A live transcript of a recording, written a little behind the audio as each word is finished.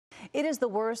It is the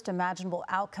worst imaginable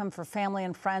outcome for family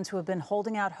and friends who have been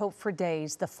holding out hope for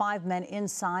days. The 5 men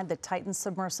inside the Titan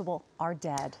submersible are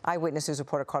dead. Eyewitness News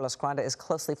reporter Carlos Granda is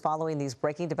closely following these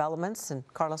breaking developments. And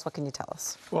Carlos, what can you tell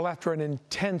us? Well, after an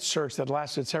intense search that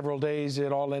lasted several days,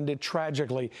 it all ended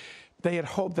tragically. They had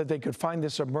hoped that they could find the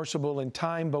submersible in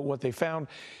time, but what they found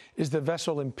is the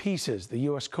vessel in pieces. The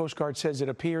U.S. Coast Guard says it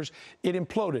appears it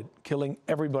imploded, killing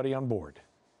everybody on board.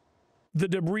 The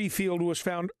debris field was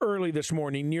found early this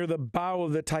morning near the bow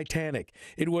of the Titanic.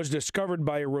 It was discovered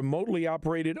by a remotely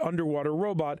operated underwater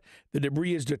robot. The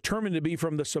debris is determined to be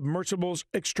from the submersible's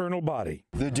external body.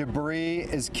 The debris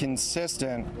is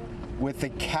consistent with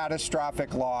the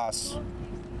catastrophic loss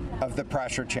of the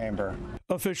pressure chamber.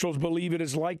 Officials believe it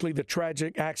is likely the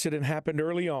tragic accident happened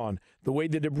early on. The way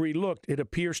the debris looked, it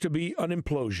appears to be an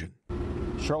implosion.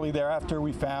 Shortly thereafter,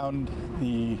 we found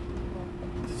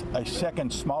a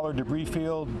second smaller debris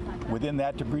field. Within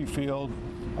that debris field,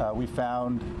 we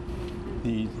found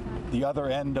the other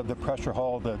end of the pressure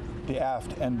hull, the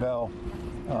aft end bell,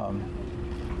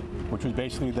 which was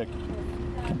basically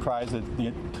comprised of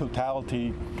the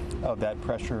totality of that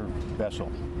pressure vessel.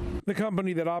 The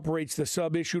company that operates the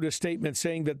sub issued a statement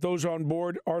saying that those on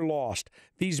board are lost.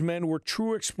 These men were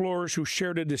true explorers who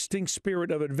shared a distinct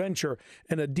spirit of adventure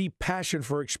and a deep passion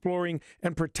for exploring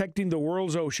and protecting the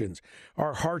world's oceans.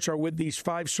 Our hearts are with these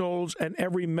 5 souls and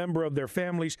every member of their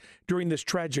families during this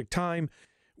tragic time.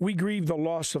 We grieve the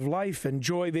loss of life and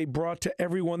joy they brought to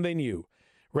everyone they knew.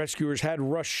 Rescuers had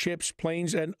rushed ships,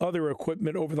 planes, and other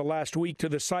equipment over the last week to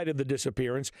the site of the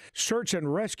disappearance. Search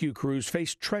and rescue crews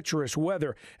faced treacherous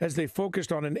weather as they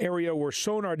focused on an area where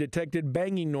sonar detected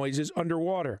banging noises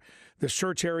underwater. The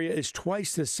search area is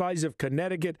twice the size of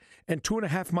Connecticut and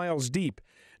 2.5 miles deep.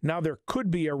 Now there could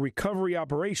be a recovery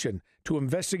operation to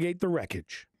investigate the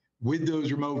wreckage. With those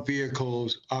remote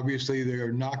vehicles, obviously they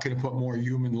are not going to put more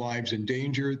human lives in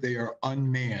danger. They are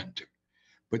unmanned,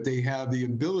 but they have the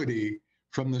ability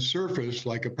from the surface,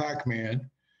 like a Pac-Man.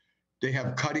 They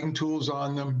have cutting tools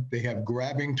on them. They have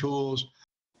grabbing tools.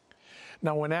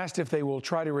 Now, when asked if they will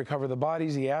try to recover the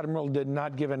bodies, the Admiral did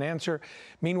not give an answer.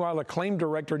 Meanwhile, acclaimed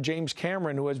director James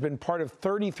Cameron, who has been part of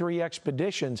 33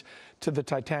 expeditions to the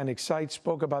Titanic site,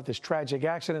 spoke about this tragic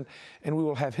accident, and we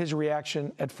will have his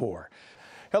reaction at 4.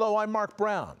 Hello, I'm Mark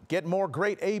Brown. Get more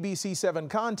great ABC7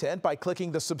 content by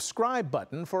clicking the subscribe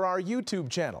button for our YouTube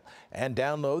channel and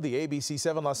download the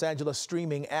ABC7 Los Angeles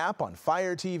streaming app on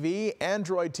Fire TV,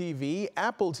 Android TV,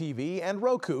 Apple TV, and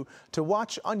Roku to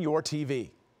watch on your TV.